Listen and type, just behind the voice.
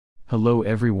Hello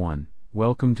everyone,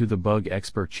 welcome to the Bug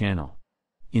Expert channel.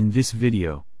 In this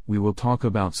video, we will talk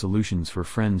about solutions for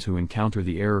friends who encounter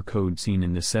the error code seen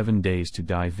in the 7 days to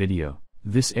die video.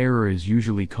 This error is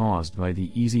usually caused by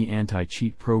the Easy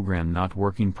Anti-Cheat program not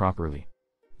working properly.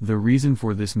 The reason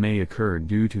for this may occur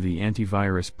due to the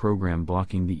antivirus program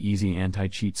blocking the Easy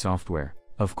Anti-Cheat software.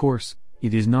 Of course,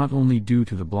 it is not only due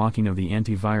to the blocking of the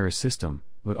antivirus system,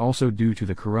 but also due to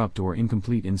the corrupt or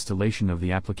incomplete installation of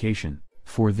the application.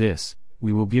 For this,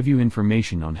 we will give you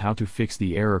information on how to fix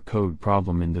the error code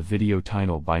problem in the video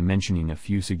title by mentioning a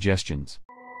few suggestions.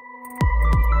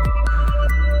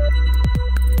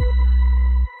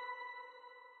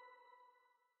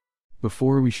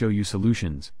 Before we show you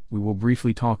solutions, we will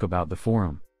briefly talk about the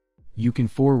forum. You can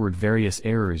forward various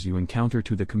errors you encounter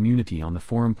to the community on the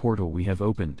forum portal we have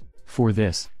opened. For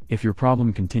this, if your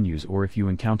problem continues or if you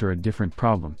encounter a different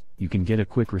problem, you can get a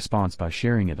quick response by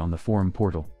sharing it on the forum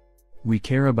portal. We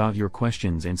care about your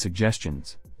questions and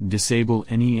suggestions. Disable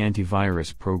any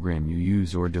antivirus program you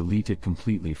use or delete it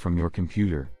completely from your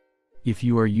computer. If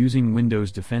you are using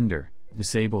Windows Defender,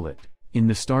 disable it. In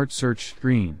the Start search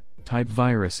screen, type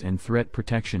Virus and Threat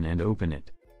Protection and open it.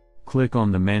 Click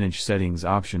on the Manage Settings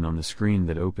option on the screen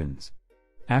that opens.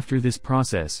 After this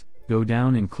process, go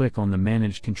down and click on the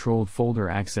Manage Controlled Folder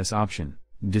Access option.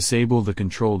 Disable the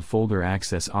Controlled Folder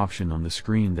Access option on the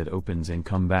screen that opens and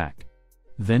come back.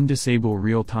 Then disable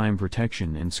Real-Time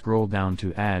Protection and scroll down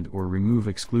to Add or Remove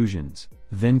Exclusions.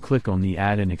 Then click on the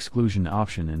Add an Exclusion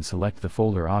option and select the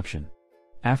Folder option.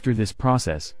 After this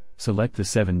process, select the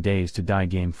 7 days to die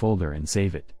game folder and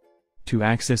save it. To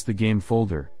access the game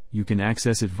folder, you can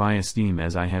access it via Steam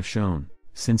as I have shown.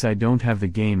 Since I don't have the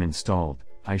game installed,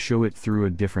 I show it through a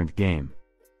different game.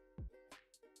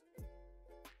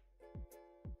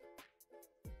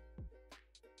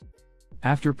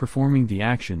 After performing the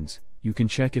actions, you can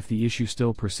check if the issue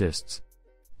still persists.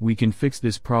 We can fix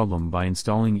this problem by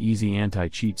installing Easy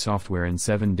Anti-Cheat software in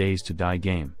 7 days to die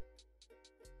game.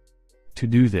 To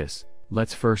do this,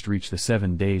 let's first reach the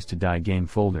 7 days to die game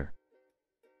folder.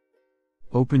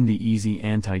 Open the Easy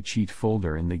Anti-Cheat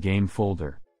folder in the game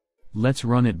folder. Let's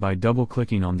run it by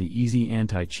double-clicking on the Easy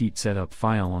Anti-Cheat setup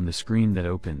file on the screen that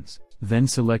opens. Then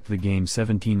select the Game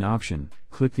 17 option,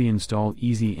 click the Install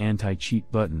Easy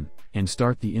Anti-Cheat button, and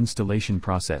start the installation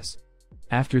process.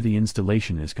 After the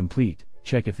installation is complete,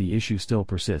 check if the issue still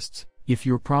persists. If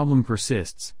your problem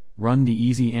persists, run the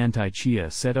Easy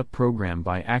Anti-Cheat setup program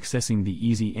by accessing the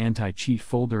Easy Anti-Cheat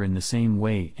folder in the same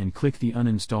way and click the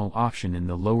Uninstall option in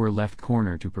the lower left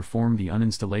corner to perform the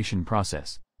uninstallation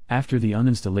process. After the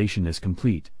uninstallation is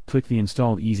complete, click the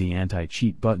Install Easy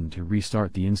Anti-Cheat button to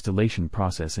restart the installation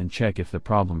process and check if the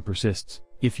problem persists.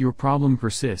 If your problem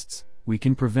persists, we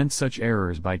can prevent such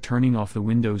errors by turning off the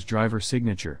Windows driver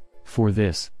signature. For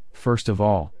this, first of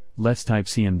all, let's type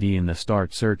CMD in the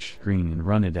Start search screen and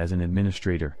run it as an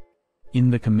administrator. In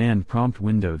the command prompt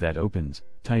window that opens,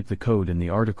 type the code in the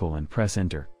article and press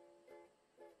Enter.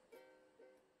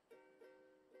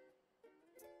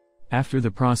 After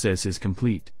the process is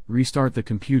complete, restart the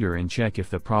computer and check if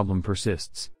the problem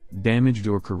persists. Damaged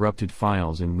or corrupted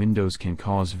files in Windows can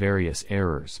cause various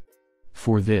errors.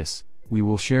 For this, we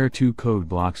will share 2 code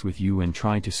blocks with you and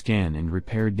try to scan and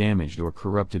repair damaged or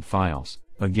corrupted files.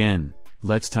 Again,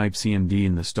 let's type CMD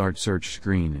in the Start search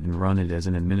screen and run it as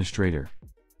an administrator.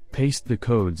 Paste the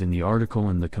codes in the article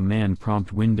in the command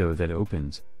prompt window that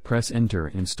opens, press Enter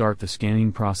and start the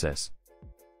scanning process.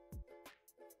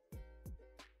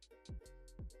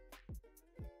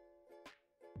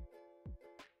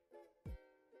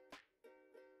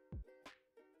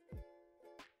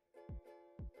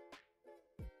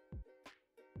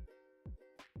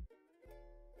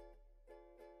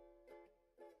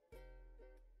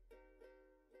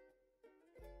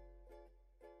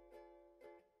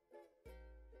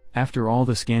 After all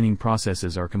the scanning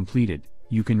processes are completed,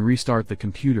 you can restart the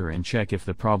computer and check if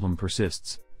the problem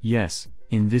persists. Yes,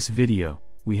 in this video,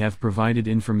 we have provided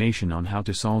information on how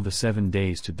to solve the 7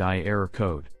 days to die error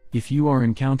code. If you are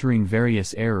encountering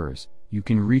various errors, you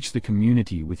can reach the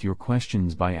community with your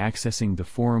questions by accessing the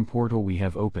forum portal we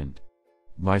have opened.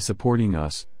 By supporting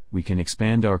us, we can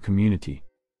expand our community.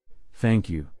 Thank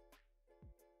you.